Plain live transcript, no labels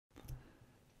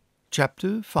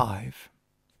Chapter 5.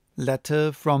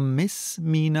 Letter from Miss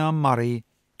Mina Murray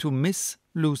to Miss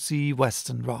Lucy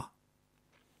Westenra.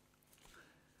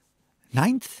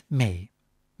 9th May.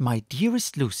 My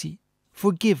dearest Lucy,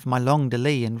 forgive my long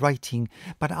delay in writing,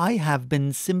 but I have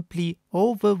been simply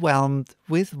overwhelmed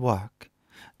with work.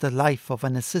 The life of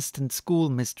an assistant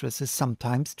schoolmistress is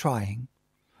sometimes trying.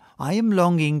 I am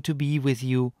longing to be with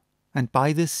you, and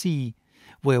by the sea,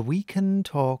 where we can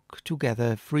talk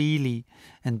together freely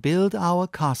and build our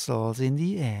castles in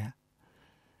the air.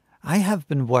 I have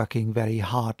been working very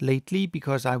hard lately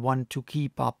because I want to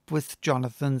keep up with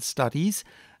Jonathan's studies,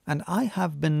 and I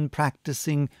have been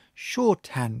practicing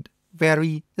shorthand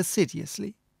very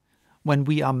assiduously. When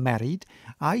we are married,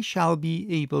 I shall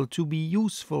be able to be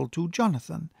useful to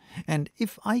Jonathan, and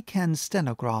if I can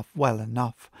stenograph well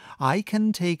enough, I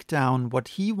can take down what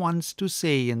he wants to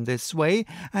say in this way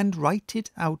and write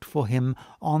it out for him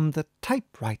on the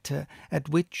typewriter, at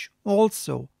which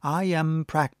also I am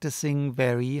practicing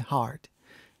very hard.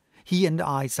 He and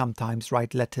I sometimes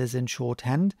write letters in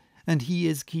shorthand, and he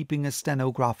is keeping a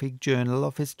stenographic journal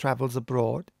of his travels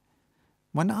abroad.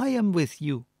 When I am with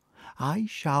you, I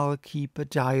shall keep a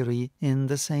diary in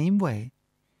the same way.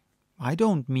 I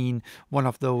don't mean one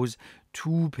of those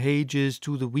 2 pages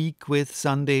to the week with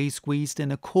Sunday squeezed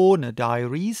in a corner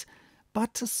diaries,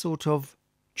 but a sort of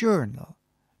journal,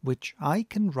 which I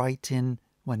can write in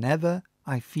whenever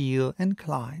I feel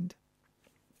inclined.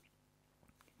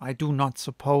 I do not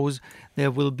suppose there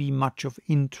will be much of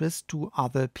interest to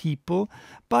other people,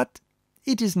 but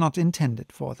it is not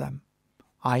intended for them.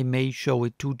 I may show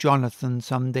it to Jonathan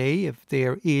some day if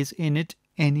there is in it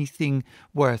anything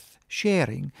worth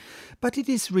sharing, but it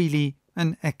is really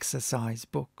an exercise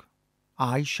book.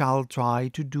 I shall try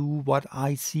to do what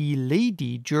I see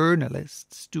lady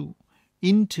journalists do,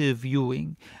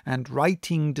 interviewing and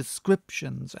writing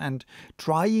descriptions and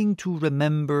trying to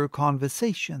remember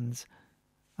conversations.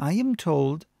 I am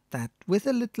told that with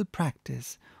a little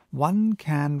practice one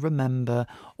can remember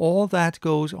all that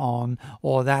goes on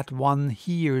or that one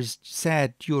hears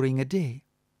said during a day.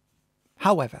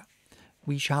 However,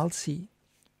 we shall see.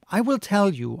 I will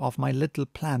tell you of my little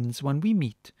plans when we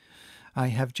meet. I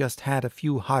have just had a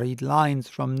few hurried lines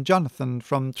from Jonathan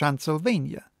from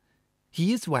Transylvania.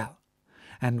 He is well,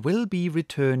 and will be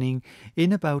returning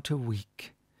in about a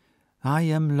week. I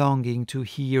am longing to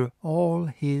hear all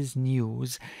his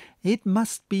news. It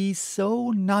must be so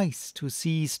nice to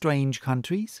see strange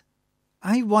countries.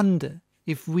 I wonder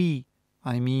if we,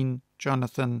 I mean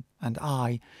Jonathan and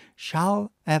I,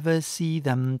 shall ever see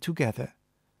them together.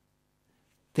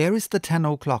 There is the 10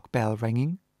 o'clock bell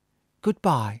ringing.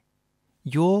 Goodbye.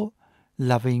 Your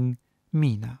loving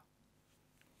Mina.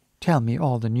 Tell me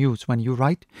all the news when you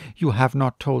write. You have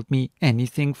not told me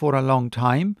anything for a long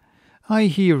time. I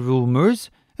hear rumours,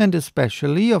 and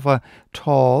especially of a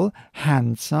tall,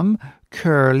 handsome,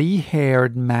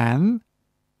 curly-haired man.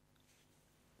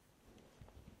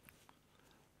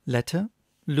 Letter,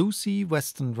 Lucy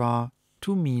Westenra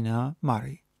to Mina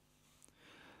Murray.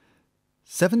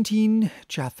 17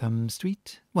 Chatham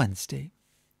Street, Wednesday.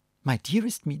 My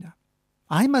dearest Mina,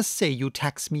 I must say you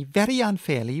tax me very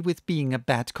unfairly with being a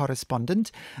bad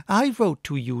correspondent. I wrote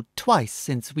to you twice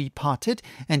since we parted,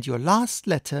 and your last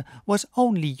letter was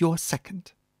only your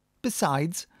second.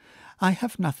 Besides, I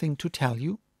have nothing to tell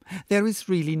you. There is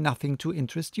really nothing to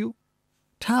interest you.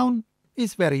 Town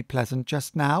is very pleasant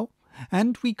just now,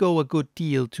 and we go a good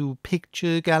deal to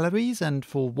picture galleries and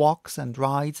for walks and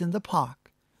rides in the park.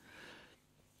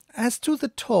 As to the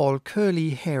tall,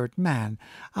 curly-haired man,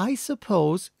 I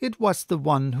suppose it was the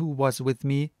one who was with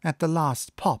me at the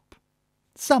last pop.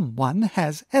 Someone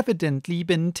has evidently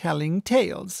been telling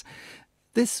tales.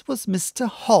 This was Mr.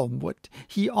 Holmwood.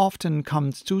 He often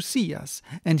comes to see us,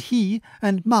 and he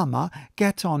and Mamma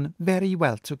get on very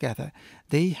well together.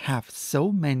 They have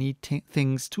so many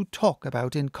things to talk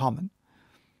about in common.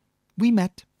 We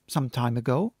met, some time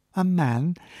ago, a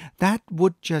man that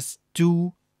would just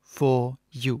do for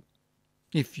you,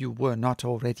 if you were not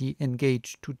already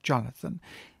engaged to Jonathan.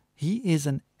 He is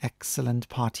an excellent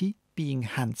party, being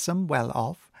handsome, well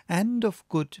off, and of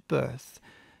good birth.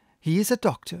 He is a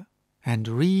doctor, and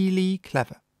really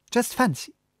clever. Just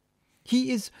fancy.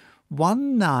 He is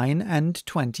 19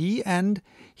 and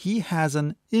he has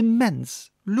an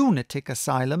immense lunatic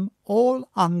asylum all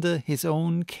under his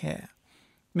own care.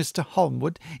 Mr.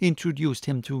 Holmwood introduced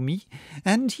him to me,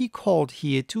 and he called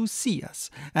here to see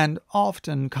us, and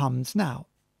often comes now.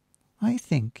 I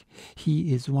think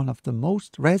he is one of the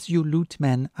most resolute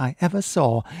men I ever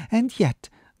saw, and yet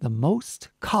the most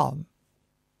calm.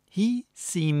 He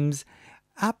seems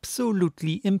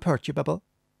absolutely imperturbable.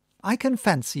 I can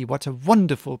fancy what a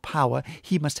wonderful power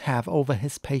he must have over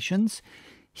his patients.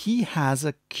 He has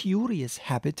a curious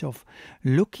habit of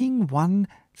looking one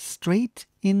straight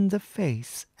in the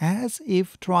face, as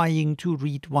if trying to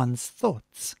read one's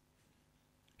thoughts.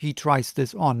 He tries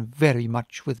this on very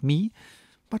much with me,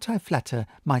 but I flatter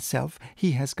myself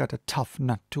he has got a tough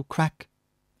nut to crack.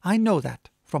 I know that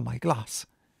from my glass.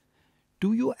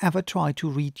 Do you ever try to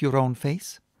read your own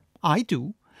face? I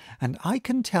do, and I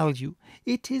can tell you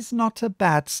it is not a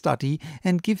bad study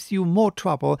and gives you more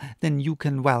trouble than you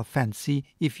can well fancy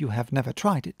if you have never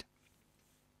tried it.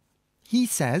 He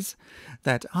says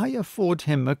that I afford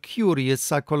him a curious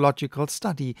psychological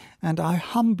study, and I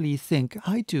humbly think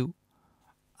I do.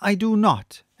 I do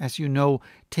not, as you know,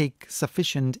 take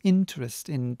sufficient interest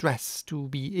in dress to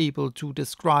be able to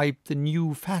describe the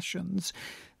new fashions.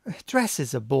 Dress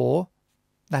is a bore.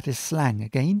 That is slang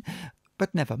again,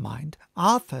 but never mind.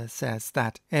 Arthur says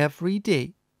that every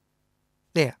day.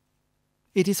 There,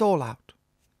 it is all out.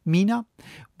 Mina,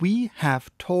 we have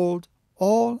told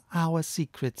all our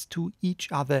secrets to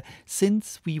each other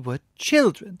since we were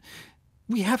children.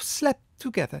 We have slept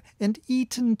together and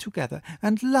eaten together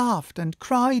and laughed and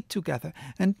cried together,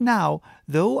 and now,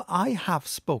 though I have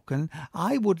spoken,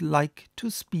 I would like to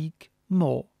speak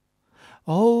more.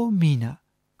 Oh, Mina,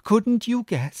 couldn't you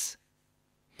guess?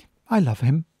 I love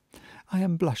him. I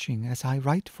am blushing as I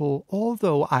write, for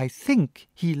although I think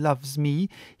he loves me,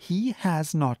 he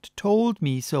has not told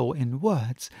me so in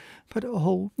words. But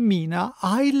oh, Mina,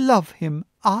 I love him.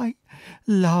 I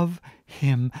love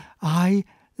him. I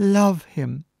love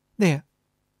him. There.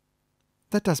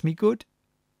 That does me good.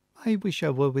 I wish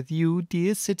I were with you,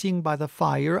 dear, sitting by the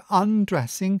fire,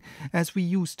 undressing, as we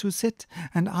used to sit,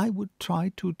 and I would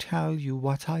try to tell you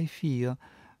what I feel.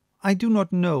 I do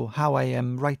not know how I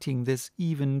am writing this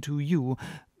even to you.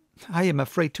 I am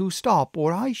afraid to stop,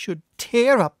 or I should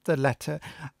tear up the letter,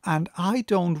 and I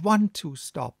don't want to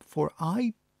stop, for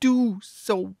I do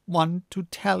so want to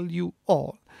tell you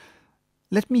all.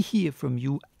 Let me hear from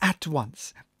you at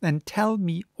once, and tell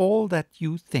me all that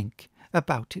you think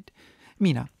about it.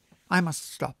 Mina, I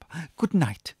must stop. Good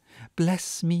night.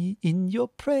 Bless me in your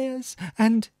prayers,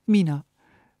 and, Mina,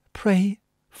 pray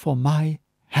for my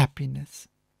happiness.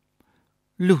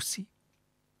 Lucy.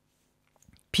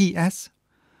 P.S.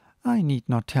 I need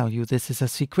not tell you this is a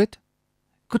secret.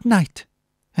 Good night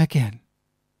again.